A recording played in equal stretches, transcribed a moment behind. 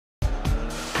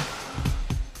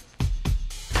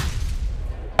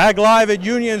Back live at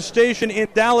Union Station in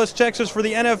Dallas, Texas for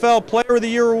the NFL Player of the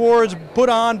Year Awards put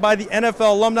on by the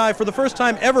NFL Alumni for the first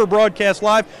time ever broadcast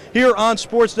live here on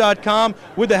sports.com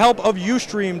with the help of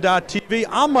Ustream.tv.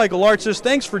 I'm Michael Artsis.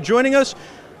 Thanks for joining us.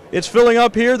 It's filling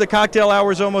up here. The cocktail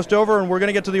hour is almost over, and we're going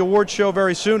to get to the awards show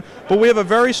very soon. But we have a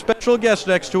very special guest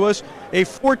next to us, a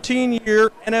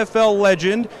 14-year NFL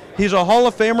legend. He's a Hall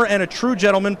of Famer and a true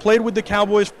gentleman, played with the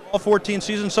Cowboys for all 14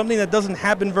 seasons, something that doesn't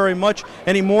happen very much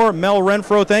anymore. Mel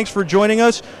Renfro, thanks for joining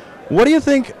us. What do you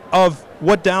think of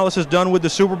what Dallas has done with the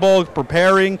Super Bowl,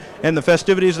 preparing, and the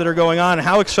festivities that are going on?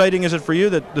 How exciting is it for you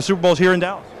that the Super Bowl's here in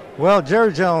Dallas? Well,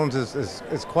 Jerry Jones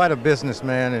is quite a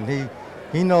businessman, and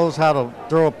he knows how to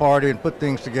throw a party and put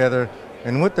things together.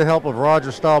 And with the help of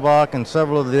Roger Staubach and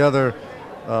several of the other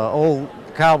old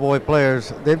Cowboy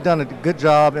players, they've done a good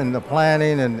job in the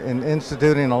planning and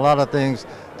instituting a lot of things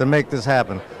to make this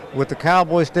happen. With the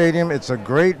Cowboy Stadium, it's a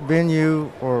great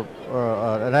venue for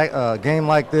a game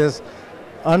like this.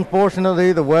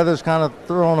 Unfortunately, the weather's kind of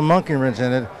throwing a monkey wrench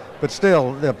in it, but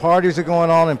still, the parties are going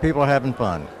on and people are having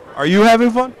fun. Are you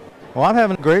having fun? Well, I'm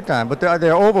having a great time, but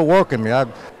they're overworking me. I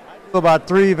do about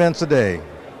 3 events a day.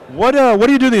 What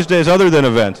do you do these days other than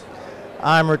events?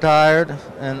 I'm retired,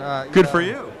 and good for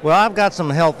you. Well, I've got some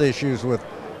health issues with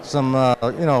some,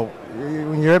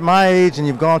 when you're at my age and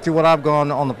you've gone through what I've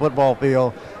gone on the football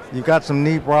field, you've got some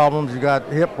knee problems, you've got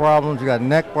hip problems, you've got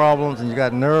neck problems, and you've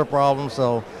got nerve problems.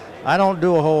 So I don't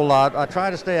do a whole lot. I try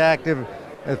to stay active,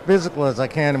 as physical as I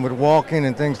can, with walking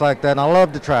and things like that. And I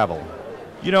love to travel.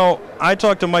 You know, I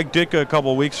talked to Mike Ditka a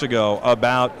couple weeks ago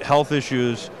about health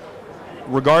issues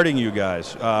regarding you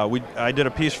guys. I did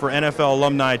a piece for NFL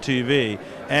Alumni TV,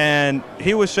 and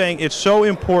he was saying it's so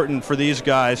important for these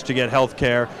guys to get health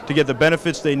care, to get the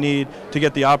benefits they need, to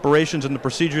get the operations and the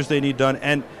procedures they need done,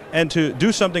 and to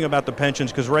do something about the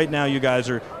pensions, because right now you guys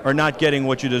are not getting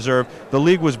what you deserve. The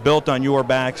league was built on your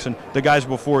backs and the guys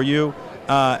before you,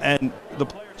 and the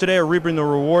players today are reaping the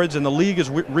rewards, and the league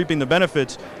is reaping the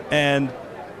benefits, and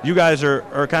you guys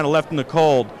are kind of left in the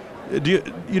cold. Do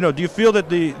you feel that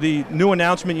the new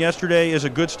announcement yesterday is a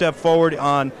good step forward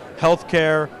on health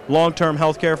care, long-term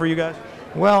health care for you guys?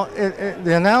 Well,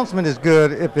 the announcement is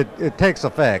good if it takes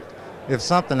effect, if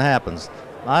something happens.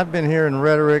 I've been hearing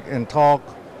rhetoric and talk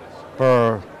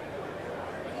for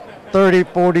 30,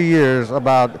 40 years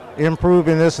about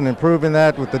improving this and improving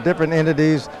that with the different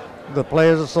entities, the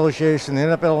Players Association, the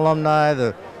NFL Alumni,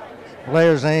 the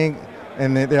Players Inc.,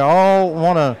 and they all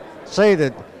want to say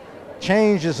that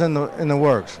change is in the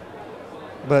works,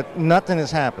 but nothing has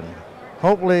happened.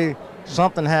 Hopefully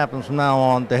something happens from now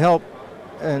on to help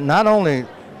not only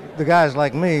the guys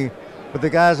like me, but the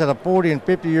guys that are 40 and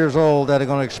 50 years old that are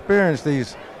going to experience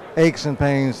these aches and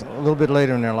pains a little bit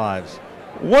later in their lives.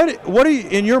 What are you,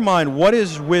 in your mind, what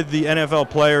is with the NFL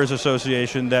Players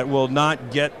Association that will not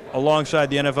get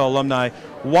alongside the NFL Alumni?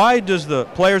 Why does the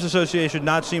Players Association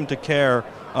not seem to care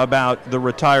about the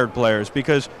retired players?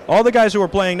 Because all the guys who are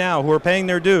playing now, who are paying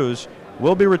their dues,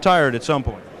 will be retired at some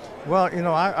point. Well,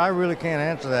 I really can't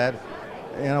answer that.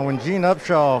 When Gene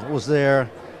Upshaw was there,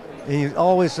 he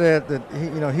always said that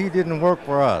he didn't work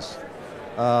for us,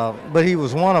 but he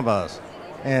was one of us.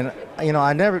 And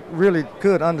I never really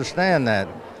could understand that,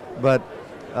 but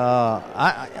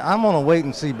I'm on a wait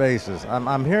and see basis.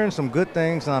 I'm hearing some good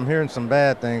things and I'm hearing some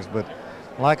bad things, but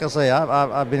like I say,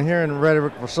 I've been hearing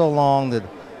rhetoric for so long that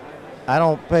I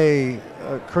don't pay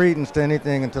credence to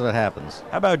anything until it happens.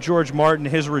 How about George Martin,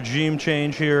 his regime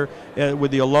change here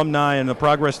with the Alumni and the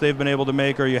progress they've been able to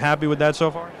make? Are you happy with that so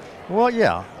far? Well,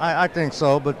 yeah, I think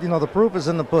so, but the proof is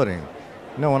in the pudding.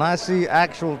 When I see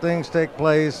actual things take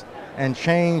place and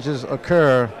changes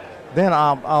occur, then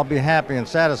I'll be happy and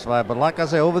satisfied. But like I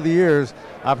say, over the years,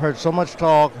 I've heard so much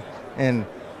talk, and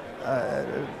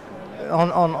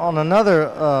on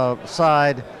another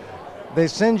side, they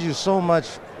send you so much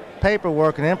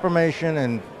paperwork and information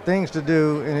and things to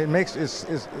do, and it makes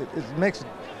it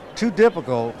too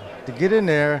difficult to get in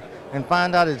there and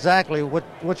find out exactly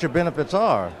what your benefits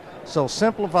are. So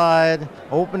simplify it,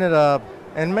 open it up,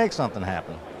 and make something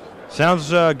happen. Sounds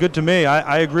good to me.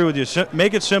 I agree with you.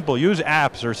 Make it simple. Use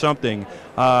apps or something.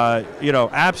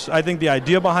 Apps, I think the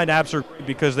idea behind apps are great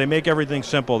because they make everything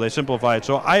simple. They simplify it.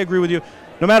 So I agree with you.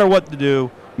 No matter what to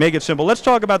do, make it simple. Let's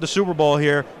talk about the Super Bowl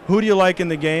here. Who do you like in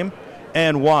the game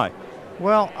and why?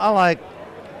 Well, I like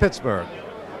Pittsburgh.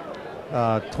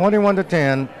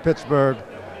 21-10, Pittsburgh.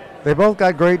 They both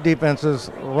got great defenses.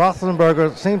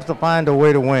 Roethlisberger seems to find a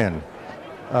way to win.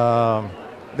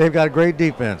 They've got a great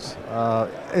defense.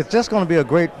 It's just going to be a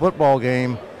great football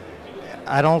game.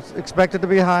 I don't expect it to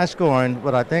be high scoring,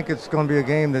 but I think it's going to be a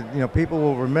game that people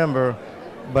will remember.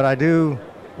 But I do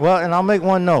Well, and I'll make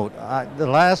one note. The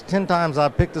last 10 times I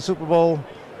picked the Super Bowl,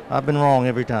 I've been wrong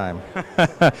every time.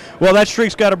 Well, that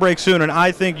streak's got to break soon, and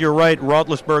I think you're right.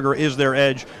 Roethlisberger is their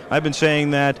edge. I've been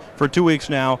saying that for 2 weeks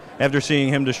now after seeing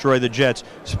him destroy the Jets.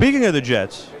 Speaking of the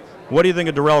Jets, what do you think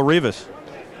of Darrelle Revis?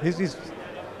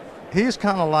 He's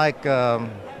kind of like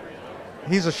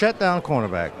he's a shutdown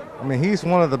cornerback. I mean, he's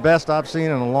one of the best I've seen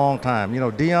in a long time. You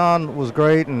know, Dion was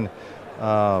great, and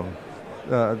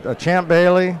Champ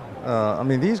Bailey. I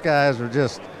mean, these guys are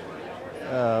just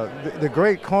the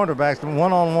great cornerbacks, the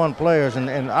one-on-one players, and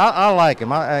I like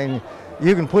him. And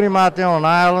you can put him out there on an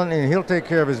island, and he'll take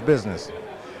care of his business.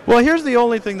 Well, here's the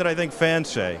only thing that I think fans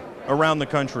say around the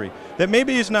country, that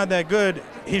maybe he's not that good.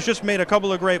 He's just made a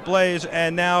couple of great plays,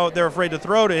 and now they're afraid to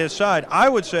throw to his side. I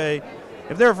would say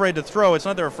if they're afraid to throw, it's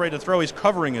not they're afraid to throw, he's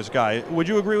covering his guy. Would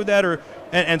you agree with that, or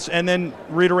and then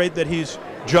reiterate that he's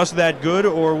just that good,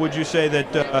 or would you say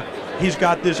that he's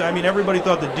got this? I mean, everybody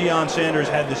thought that Deion Sanders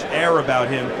had this air about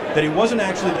him, that he wasn't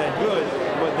actually that good,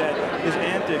 but that his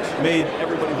antics made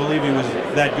everybody believe he was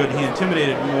that good. He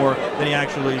intimidated more than he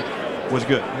actually was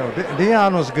good. No,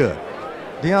 Deion was good.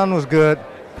 Deion was good,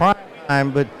 prime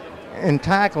time, but in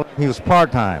tackling, he was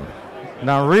part-time.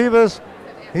 Now, Revis,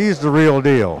 he's the real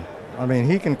deal. I mean,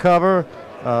 he can cover,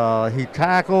 he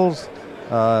tackles,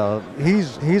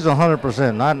 he's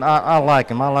 100%. I like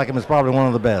him. I like him as probably one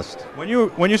of the best. When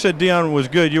you said Deion was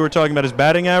good, you were talking about his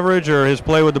batting average or his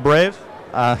play with the Braves?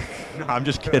 No, I'm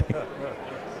just kidding.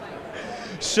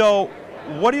 So,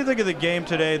 what do you think of the game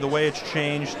today, the way it's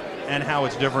changed, and how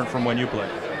it's different from when you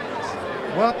played?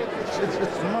 Well,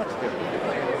 it's much different.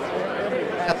 Every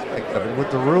aspect of it,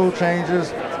 with the rule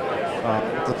changes,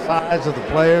 the size of the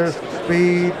players, the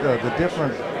speed, the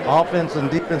different offense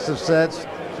and defensive sets,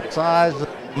 the size of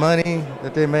money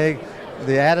that they make,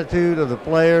 the attitude of the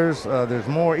players. There's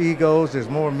more egos. There's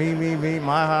more me,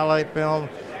 my highlight film.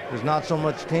 There's not so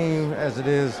much team as it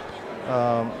is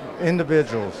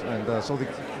individuals. And so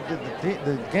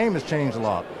the game has changed a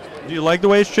lot. Do you like the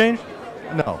way it's changed?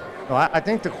 No, I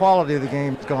think the quality of the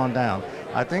game has gone down.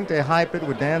 I think they hype it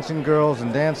with dancing girls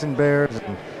and dancing bears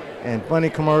and funny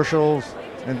commercials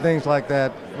and things like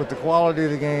that. But the quality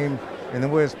of the game and the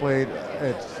way it's played,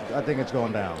 I think it's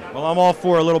going down. Well, I'm all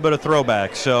for a little bit of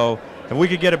throwback. So if we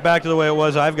could get it back to the way it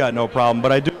was, I've got no problem.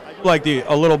 But I do like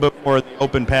a little bit more of the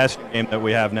open passing game that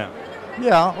we have now.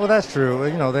 Yeah, well, that's true.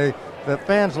 You know, the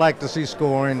fans like to see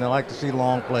scoring. They like to see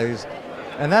long plays,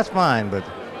 and that's fine. But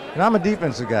I'm a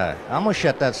defensive guy. I'm going to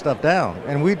shut that stuff down.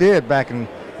 And we did back in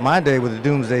my day with the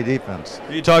doomsday defense.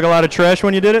 Did you talk a lot of trash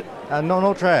when you did it?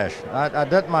 No trash. I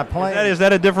did my plan. Is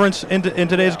that a difference in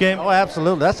today's game? Oh,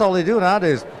 absolutely. That's all they do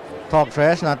nowadays, talk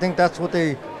trash, and I think that's what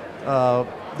they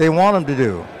want them to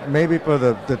do. Maybe for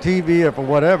the TV or for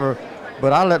whatever,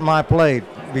 but I let my play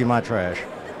be my trash.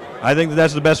 I think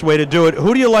that's the best way to do it.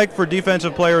 Who do you like for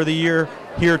Defensive Player of the Year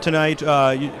here tonight?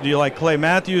 Do you like Clay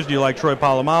Matthews? Do you like Troy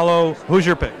Polamalu? Who's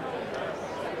your pick?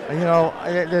 You know,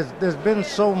 there's been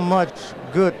so much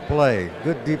good play,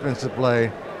 good defensive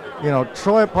play. You know,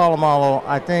 Troy Polamalu,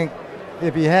 I think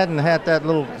if he hadn't had that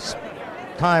little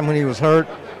time when he was hurt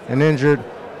and injured,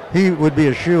 he would be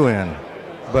a shoo-in.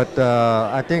 But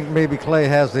I think maybe Clay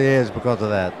has the edge because of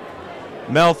that.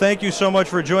 Mel, thank you so much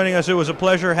for joining us. It was a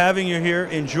pleasure having you here.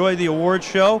 Enjoy the awards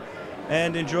show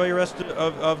and enjoy the rest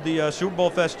of the Super Bowl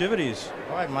festivities.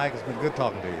 All right, Mike, it's been good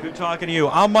talking to you. Good talking to you.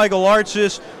 I'm Michael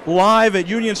Artsis, live at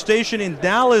Union Station in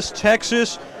Dallas,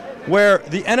 Texas, where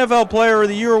the NFL Player of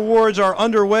the Year awards are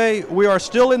underway. We are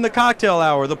still in the cocktail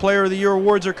hour. The Player of the Year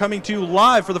awards are coming to you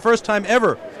live for the first time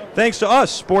ever, thanks to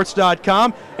us,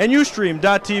 sports.com, and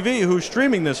Ustream.tv, who's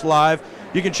streaming this live.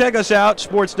 You can check us out,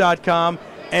 sports.com,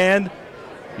 and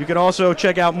you can also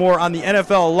check out more on the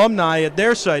NFL Alumni at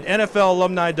their site,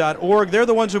 nflalumni.org. They're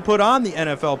the ones who put on the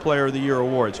NFL Player of the Year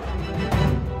awards.